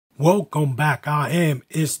Welcome back. I am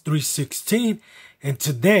Is316 and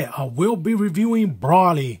today I will be reviewing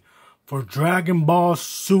BROLY for Dragon Ball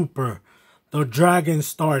Super, the Dragon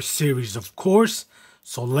Star series, of course.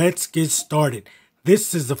 So let's get started.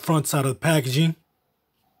 This is the front side of the packaging,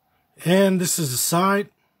 and this is the side,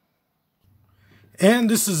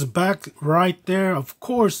 and this is the back right there. Of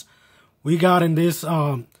course, we got in this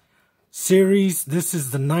series, this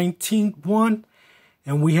is the 19th one.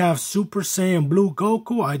 And we have Super Saiyan Blue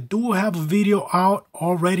Goku. I do have a video out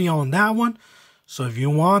already on that one. So if you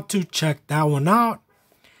want to, check that one out.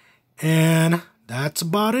 And that's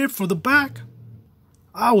about it for the back.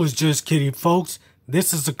 I was just kidding, folks.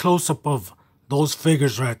 This is a close-up of those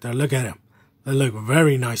figures right there. Look at them. They look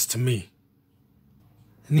very nice to me.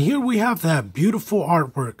 And here we have that beautiful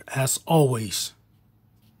artwork, as always.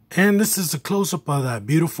 And this is a close-up of that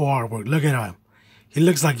beautiful artwork. Look at him. He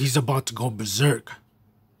looks like he's about to go berserk.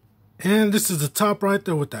 And this is the top right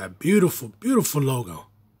there with that beautiful, beautiful logo.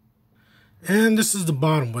 And this is the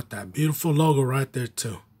bottom with that beautiful logo right there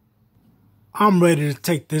too. I'm ready to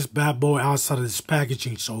take this bad boy outside of this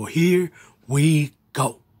packaging. So here we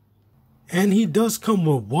go. And he does come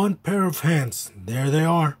with one pair of hands. There they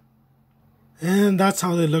are. And that's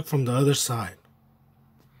how they look from the other side.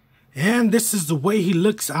 And this is the way he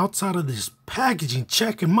looks outside of this packaging.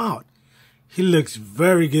 Check him out. He looks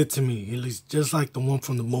very good to me. He looks just like the one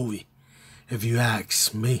from the movie, if you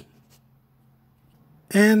ask me.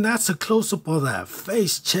 And that's a close-up of that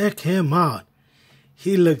face. Check him out.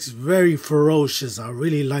 He looks very ferocious. I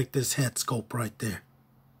really like this head sculpt right there.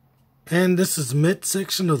 And this is the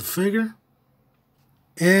midsection of the figure.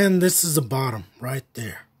 And this is the bottom right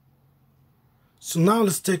there. So now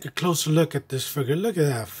let's take a closer look at this figure. Look at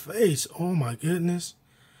that face. Oh my goodness.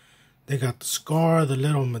 They got the scar, the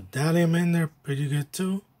little medallion in there. Pretty good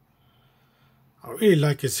too. I really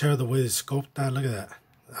like his hair, the way they sculpt that. Look at that.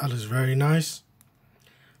 That looks very nice.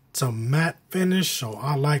 It's a matte finish, so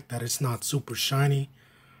I like that it's not super shiny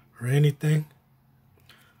or anything.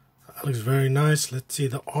 That looks very nice. Let's see,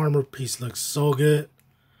 the armor piece looks so good.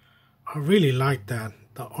 I really like that.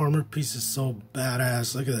 The armor piece is so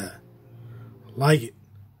badass. Look at that. I like it.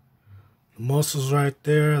 The muscles right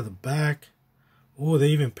there, the back. Oh, they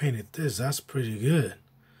even painted this. That's pretty good.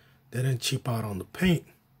 They didn't cheap out on the paint.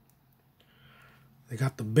 They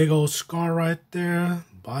got the big old scar right there.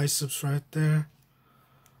 Biceps right there.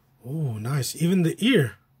 Oh, nice. Even the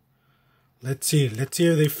ear. Let's see. Let's see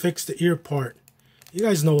if they fix the ear part. You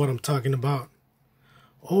guys know what I'm talking about.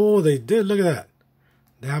 Oh, they did. Look at that.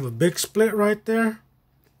 They have a big split right there.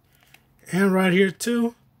 And right here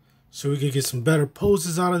too. So we can get some better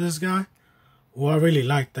poses out of this guy. Oh, I really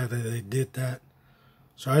like that they did that.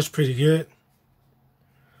 So that's pretty good.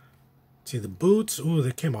 See the boots. Ooh,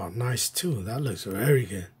 they came out nice too. That looks very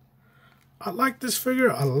good. I like this figure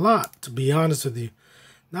a lot, to be honest with you.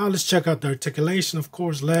 Now let's check out the articulation. Of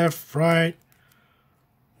course, left, right,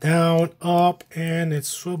 down, up, and it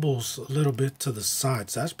swivels a little bit to the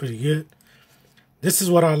side. So that's pretty good. This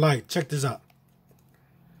is what I like. Check this out.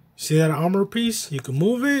 See that armor piece? You can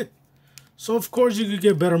move it. So of course you could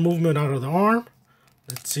get better movement out of the arm.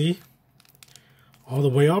 Let's see. All the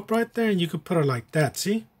way up right there, and you could put it like that,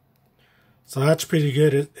 see? So that's pretty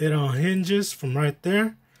good. It unhinges from right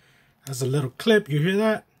there. Has a little clip, you hear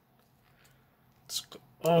that?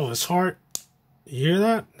 It's hard. You hear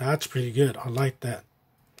that? That's pretty good. I like that.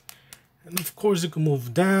 And of course you can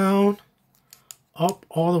move down, up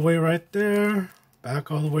all the way right there, back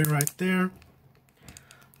all the way right there.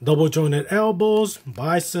 Double jointed elbows,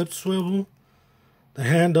 bicep swivel. The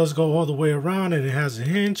hand does go all the way around, and it has a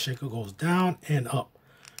hinge. It goes down and up.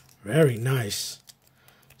 Very nice.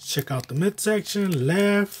 Let's check out the midsection.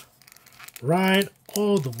 Left, right,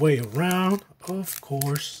 all the way around, of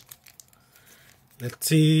course. Let's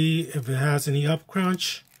see if it has any up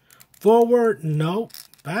crunch. Forward, no.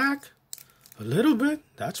 Back, a little bit.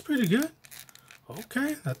 That's pretty good.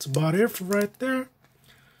 Okay, that's about it for right there.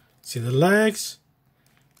 See the legs.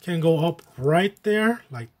 Can go up right there,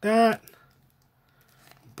 like that.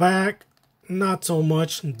 Back, not so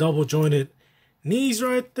much. Double jointed knees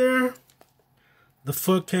right there. The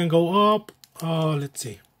foot can go up. Let's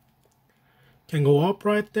see. Can go up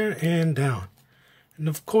right there and down. And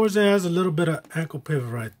of course it has a little bit of ankle pivot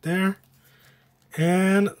right there.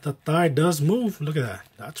 And the thigh does move. Look at that.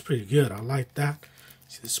 That's pretty good. I like that.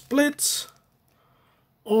 See the splits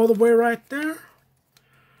all the way right there.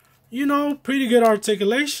 You know, pretty good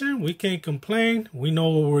articulation. We can't complain. We know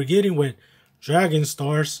what we're getting with Dragon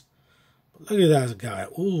Stars. But look at that guy.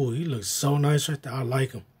 Ooh, he looks so nice right there. I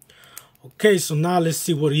like him. Okay, so now let's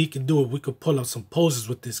see what he can do if we could pull up some poses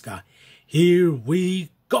with this guy. Here we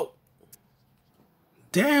go.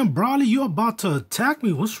 Damn, BROLY, you about to attack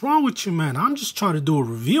me. What's wrong with you, man? I'm just trying to do a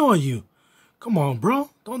review on you. Come on, bro.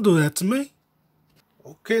 Don't do that to me.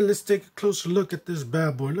 Okay, let's take a closer look at this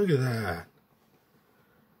bad boy. Look at that.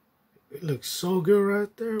 It looks so good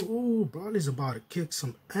right there. Ooh, BROLY's about to kick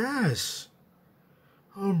some ass.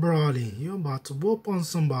 Oh, BROLY, you're about to whoop on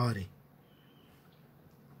somebody.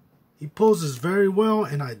 He poses very well,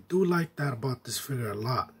 and I do like that about this figure a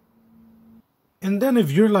lot. And then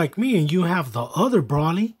if you're like me and you have the other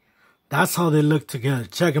BROLY, that's how they look together.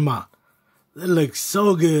 Check them out. They look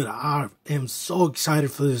so good. I am so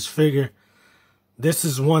excited for this figure. This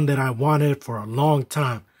is one that I wanted for a long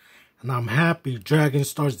time. And I'm happy Dragon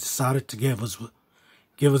Stars decided to give us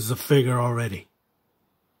the figure already.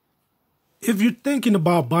 If you're thinking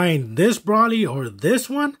about buying this BROLY or this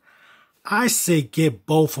one, I say get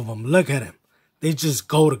both of them. Look at them. They just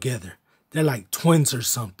go together. They're like twins or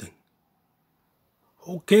something.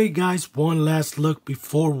 Okay, guys, one last look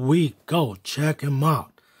before we go. Check them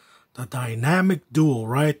out. The dynamic duo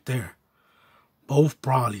right there. Both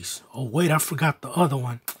BROLYs. Oh, wait, I forgot the other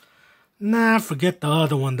one. Nah, forget the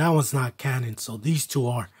other one. That one's not canon, so these two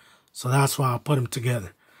are. So that's why I put them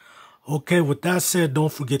together. Okay, with that said,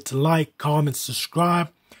 don't forget to like, comment, subscribe.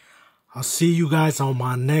 I'll see you guys on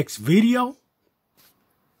my next video.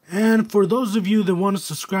 And for those of you that want to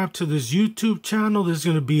subscribe to this YouTube channel, there's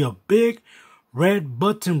going to be a big red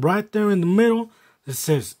button right there in the middle that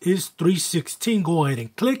says It's 316. Go ahead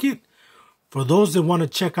and click it. For those that want to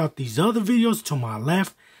check out these other videos to my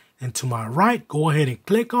left and to my right, go ahead and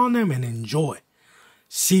click on them and enjoy.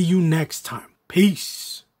 See you next time.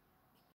 Peace.